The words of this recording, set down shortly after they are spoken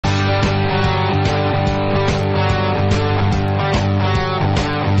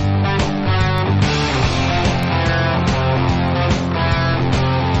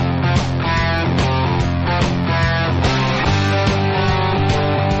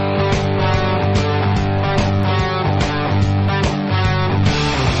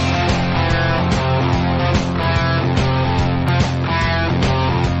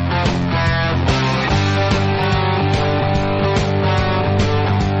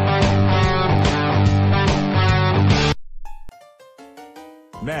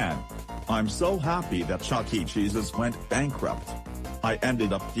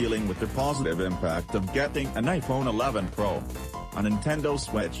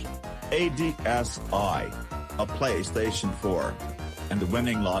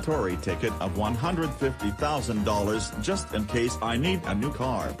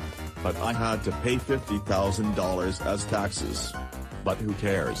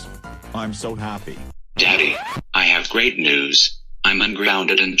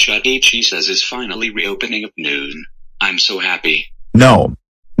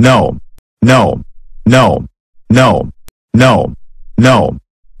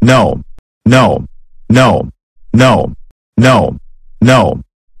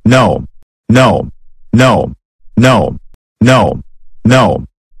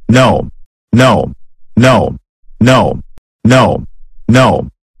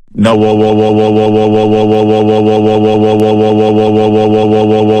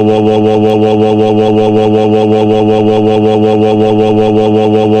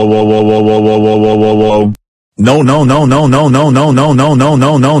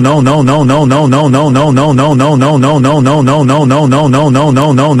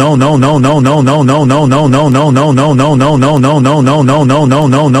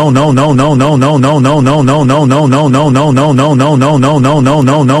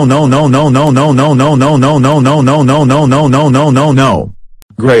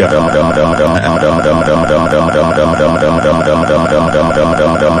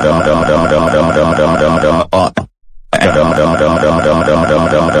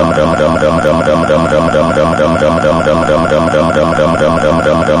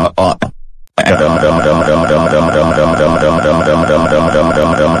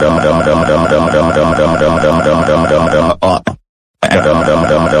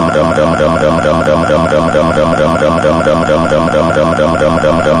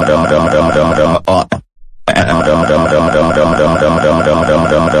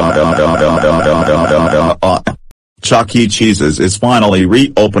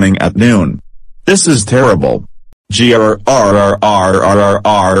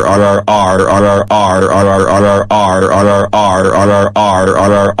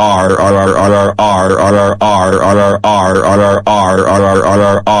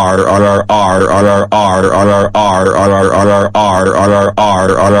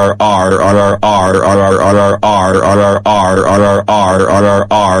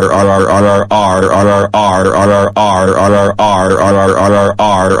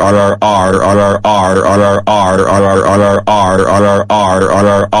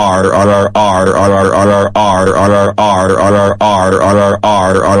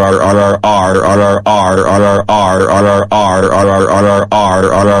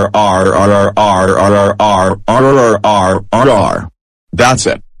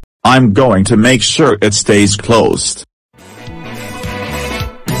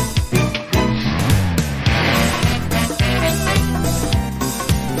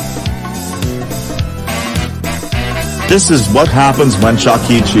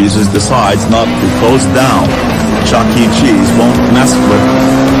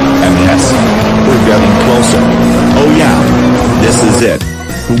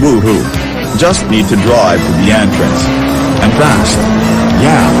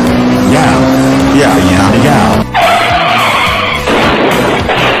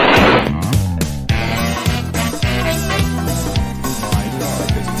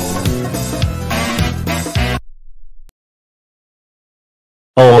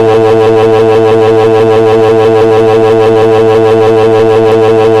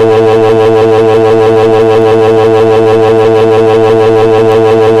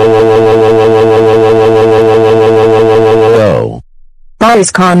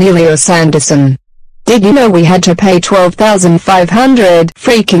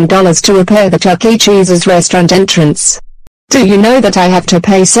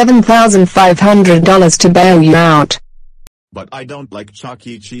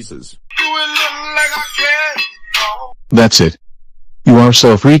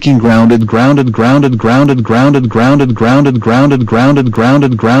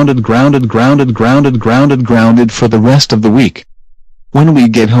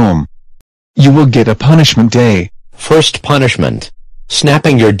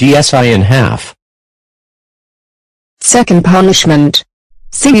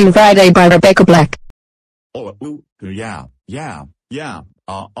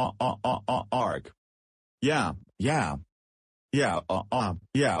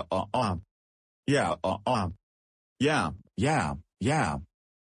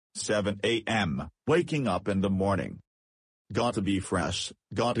Gotta be fresh,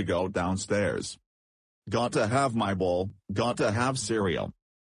 gotta go downstairs. Gotta have my bowl, gotta have cereal.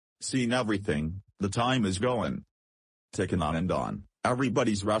 Seen everything, the time is going. Ticking on and on,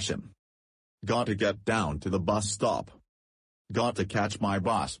 everybody's rushing. Gotta get down to the bus stop. Gotta catch my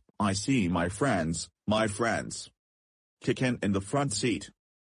bus, I see my friends. Kicking in the front seat.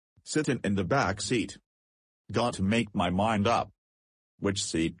 Sitting in the back seat. Gotta make my mind up. Which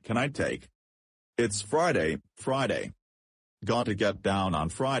seat can I take? It's Friday. Gotta get down on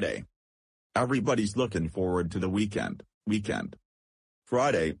Friday. Everybody's looking forward to the weekend.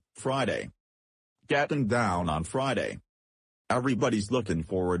 Friday. Getting down on Friday. Everybody's looking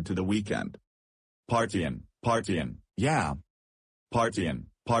forward to the weekend. Partying, yeah.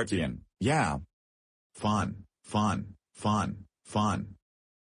 Partying, yeah. Fun.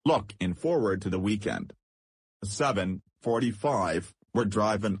 Looking forward to the weekend. 7:45, we're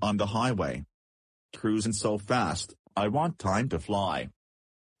driving on the highway. Cruising so fast, I want time to fly.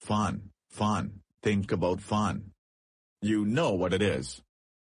 Fun, think about fun. You know what it is.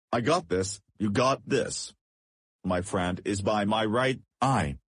 I got this, you got this. My friend is by my right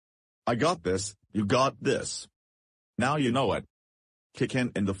eye. I got this, you got this. Now you know it.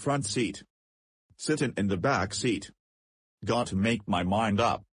 Kicking in the front seat. Sitting in the back seat. Got to make my mind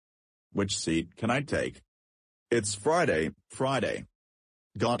up. Which seat can I take? It's Friday.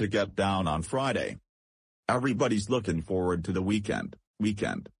 Gotta get down on Friday. Everybody's looking forward to the weekend.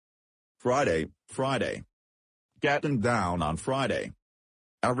 Friday. Getting down on Friday.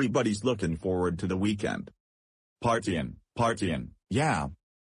 Everybody's looking forward to the weekend. Partying, yeah.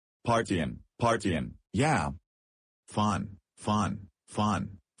 Partying, yeah. Fun.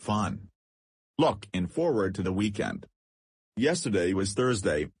 Looking forward to the weekend. Yesterday was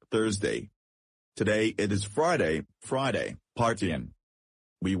Thursday. Today it is Friday. Partying.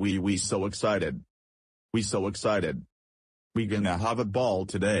 We so excited. We gonna have a ball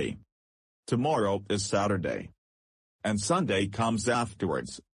today. Tomorrow is Saturday. And Sunday comes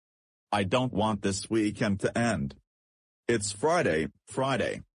afterwards. I don't want this weekend to end. It's Friday.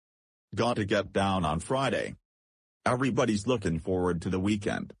 Gotta get down on Friday. Everybody's looking forward to the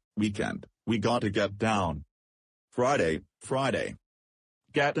weekend. We gotta get down. Friday.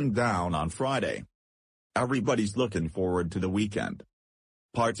 Getting down on Friday. Everybody's looking forward to the weekend.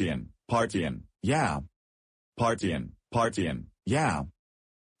 Partying, yeah. Partying, yeah.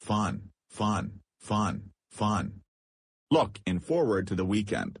 Fun. Looking forward to the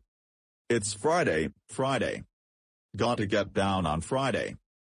weekend. It's Friday. Gotta get down on Friday.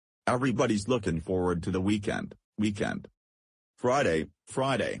 Everybody's looking forward to the weekend. Friday.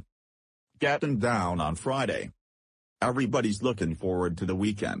 Getting down on Friday. Everybody's looking forward to the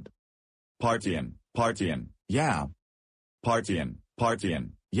weekend. Partying, yeah. Partying,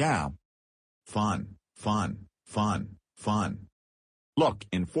 yeah. Fun.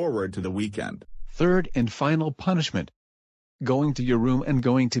 Looking forward to the weekend. Third and final punishment. Going to your room and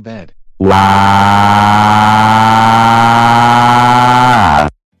going to bed. Wow.